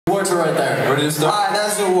awards are right there. Ready to start? Alright,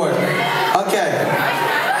 that's the award. Okay.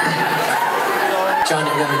 John,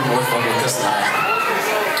 you're gonna be more fun with this than I am.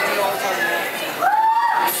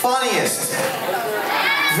 Funniest.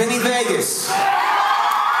 Vinny Vegas.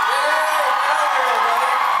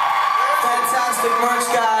 Fantastic merch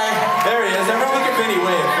guy. There he is. Everyone look at Vinny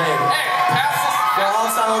wave. Hey, pass this.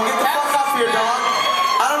 Well, get the fuck up here, dog.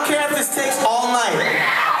 I don't care if this takes all night.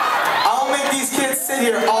 I'll make these kids sit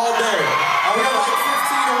here all day. We have like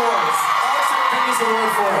 15 awards. Alex Vinny's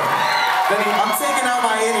award for him. Vinny, I'm taking out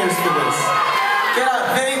my in-ears for this. Get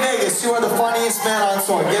up, Vinny Vegas, you are the funniest man on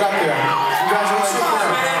tour. Get up there. Congratulations.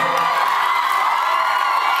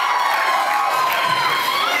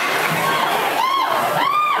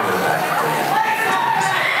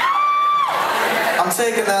 I'm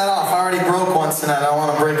taking that off. I already broke one tonight. I don't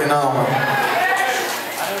want to break another one.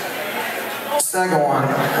 Second one.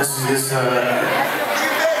 This is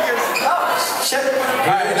shit.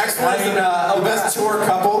 Alright, next one is the best tour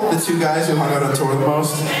couple, the two guys who hung out on tour the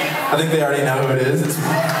most. I think they already know who it is. It's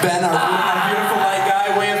Ben, our beautiful light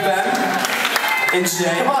guy, wave Ben. And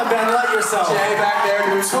Jay. Come on, Ben, let yourself. Jay back there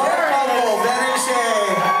doing tour couple, Ben and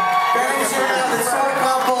Jay. Ben and Jay are the tour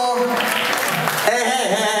couple.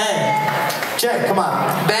 Hey. Jay, come on.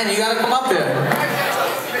 Ben, you gotta come up here.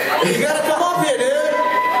 You gotta come up here, dude.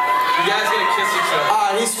 You guys gonna kiss each other.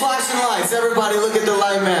 Alright, he's flashing lights. Everybody look at the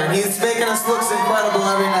light man. He's making us look incredible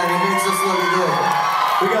every night. He makes us look good.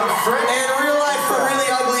 We got Frick. In real life, we're really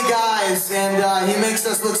ugly guys, and he makes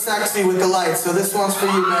us look sexy with the lights. So this one's for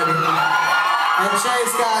you, baby. And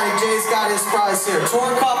Jay's got his prize here.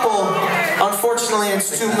 Tour couple, unfortunately,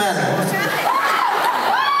 it's two men.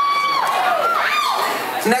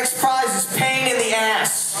 Next prize is pain in the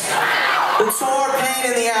ass. The tour pain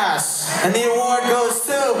in the ass. And the award goes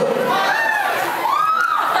to...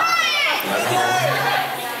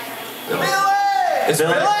 It's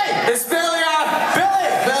Billy! It's Billy,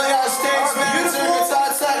 our stage manager,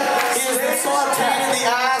 guitar tech. He is the tour pain in the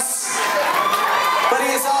ass. But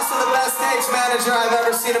he is also the best stage manager I've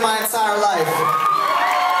ever seen in my entire life.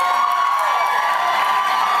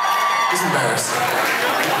 He's embarrassing.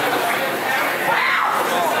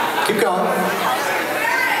 Keep going.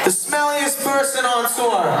 The smelliest person on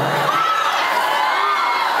tour.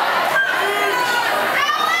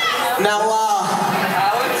 Now,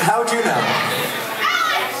 How'd you know?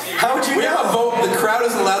 How'd you know? We have a vote. The crowd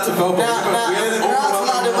isn't allowed to vote. The crowd's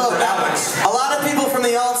allowed to vote. A lot of people from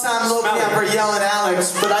the all-time low camp are yelling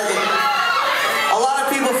Alex, but a lot of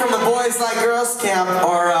people from the boys like girls camp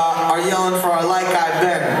are yelling for our light guy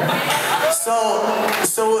Ben.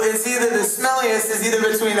 So it's either the smelliest is either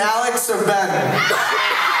between Alex or Ben.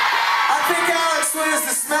 I think Alex wins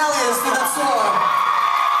the smelliest for the tour.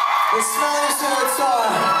 The smelliest for the tour.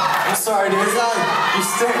 I'm sorry, dude. You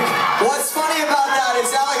stink. What's funny about that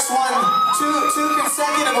is Alex won two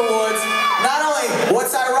consecutive awards. Not only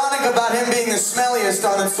what's ironic about him being the smelliest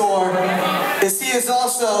on the tour is he is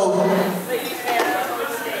also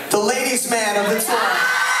the ladies' man of the tour.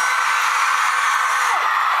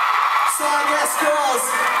 So I guess, girls,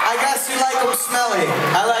 I guess you like him smelly.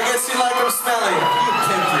 I guess you like him smelly. You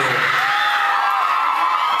pimp you.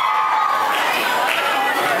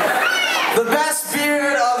 The best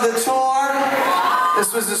beard of the tour.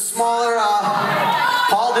 This was a smaller,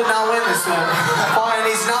 Paul did not win this one. Paul, and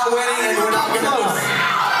he's not winning, and we're not gonna lose.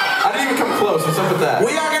 I didn't even come close. What's up with that?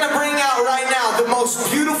 We are gonna bring out right now the most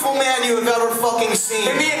beautiful man you have ever fucking seen.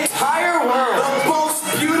 In the entire world. The most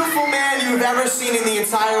beautiful man you've ever seen in the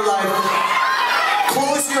entire life.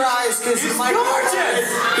 Close your eyes, because he's gorgeous.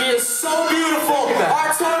 He is so beautiful. Our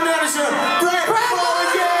tour manager, Brett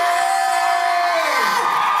Mulligan.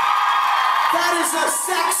 That is a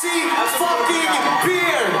sexy fucking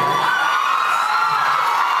beard.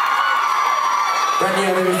 Brett, you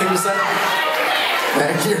have anything to say?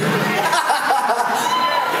 Thank you.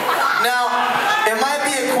 Now, it might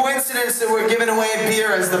be a coincidence that we're giving away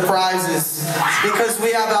beer as the prizes because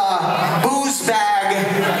we have a booze bag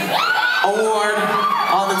award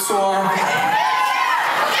on the tour.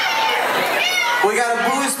 We got a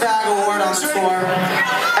booze bag award on the tour.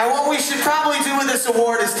 And what we should probably do with this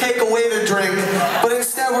award is take away the drink, but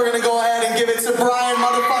instead we're gonna go ahead and give it to Brian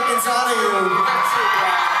motherfucking Donahue.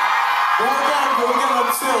 We'll give him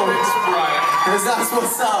two. Because that's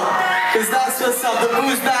what's up. Because that's what's up. The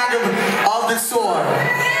booze bag of the tour.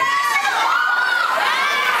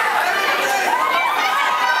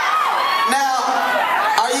 Now,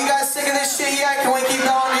 are you guys sick of this shit yet? Can we keep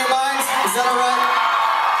going in your minds? Is that alright?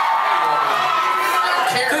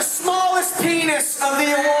 The smallest penis of the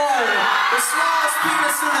award. The smallest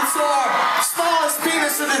penis of the tour. Smallest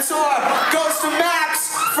penis of the tour goes to Max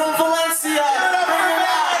from Valencia. Bring him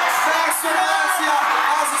out.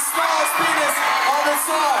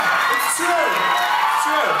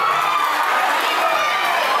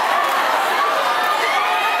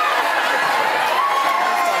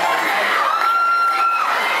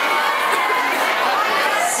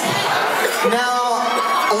 Now,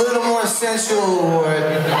 a little more sensual award.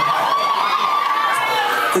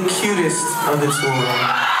 The cutest of the tour.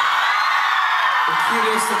 The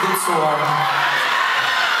cutest of the tour.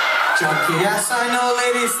 Junkie. Yes, I know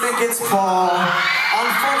ladies think it's Paul.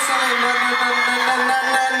 Unfortunately,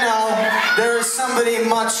 no. There is somebody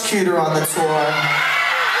much cuter on the tour.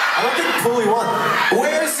 I don't think Pulley won.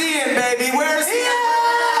 Where's Ian, baby? Where's Ian?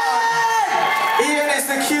 Ian is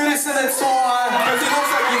the cutest of the tour. Because he looks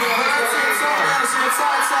like he's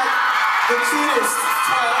It's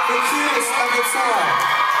like the cutest of the tour.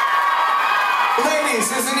 Ladies,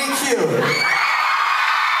 isn't he cute?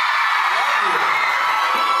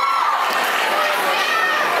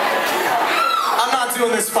 I'm not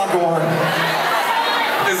doing this fucking one.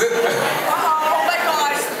 Is it? Oh my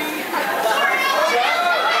gosh.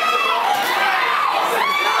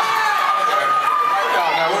 No,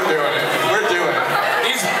 we're doing it. We're doing it.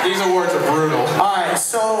 These awards are brutal. Alright,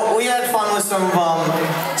 so we had fun with some of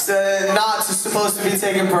them. Not supposed to be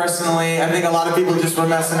taken personally. I think a lot of people just were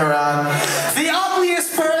messing around. The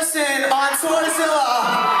ugliest person on Tourzilla.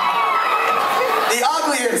 The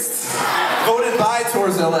ugliest. Voted by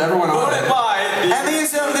Tourzilla, everyone on Voted it. by. And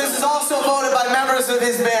this is also voted by members of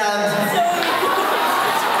his band.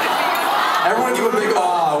 Everyone give a big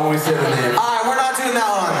awe when we say the name. Alright, we're not doing that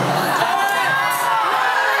one.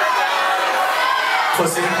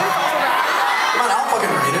 Pussy. Come on, I'll fucking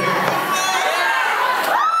read it.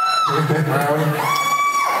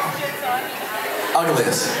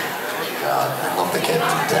 Ugliest. God, I love the kid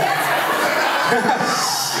to death.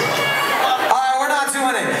 Alright, we're not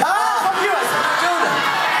doing it. Fuck you, I said we're doing it.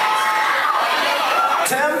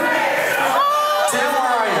 Tim? Tim,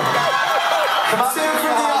 where are you? Come on, Tim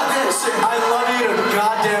from the audition. I love you to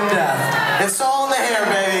goddamn death. It's all in the hair,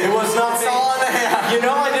 baby. It was not It's me. all in the hair. You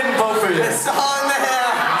know I didn't vote for you. It's all in the hair.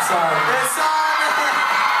 Sorry. It's all in the hair.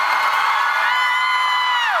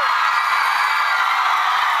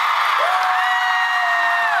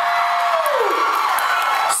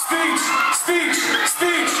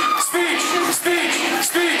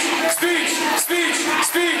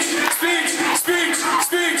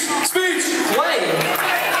 Play.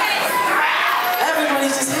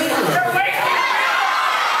 Everybody's just hating on me.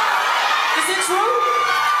 Is it true?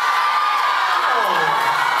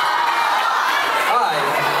 Alright,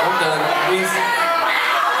 I'm done. Please.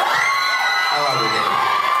 I love you, Dave.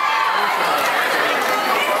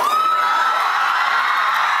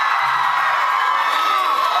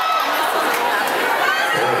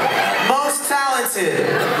 Most talented.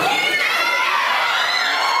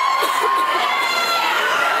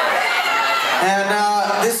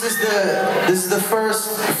 And this is the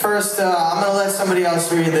first. I'm gonna let somebody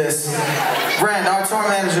else read this. Brent, our tour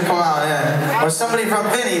manager, come out in, or somebody from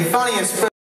Vinny, funniest.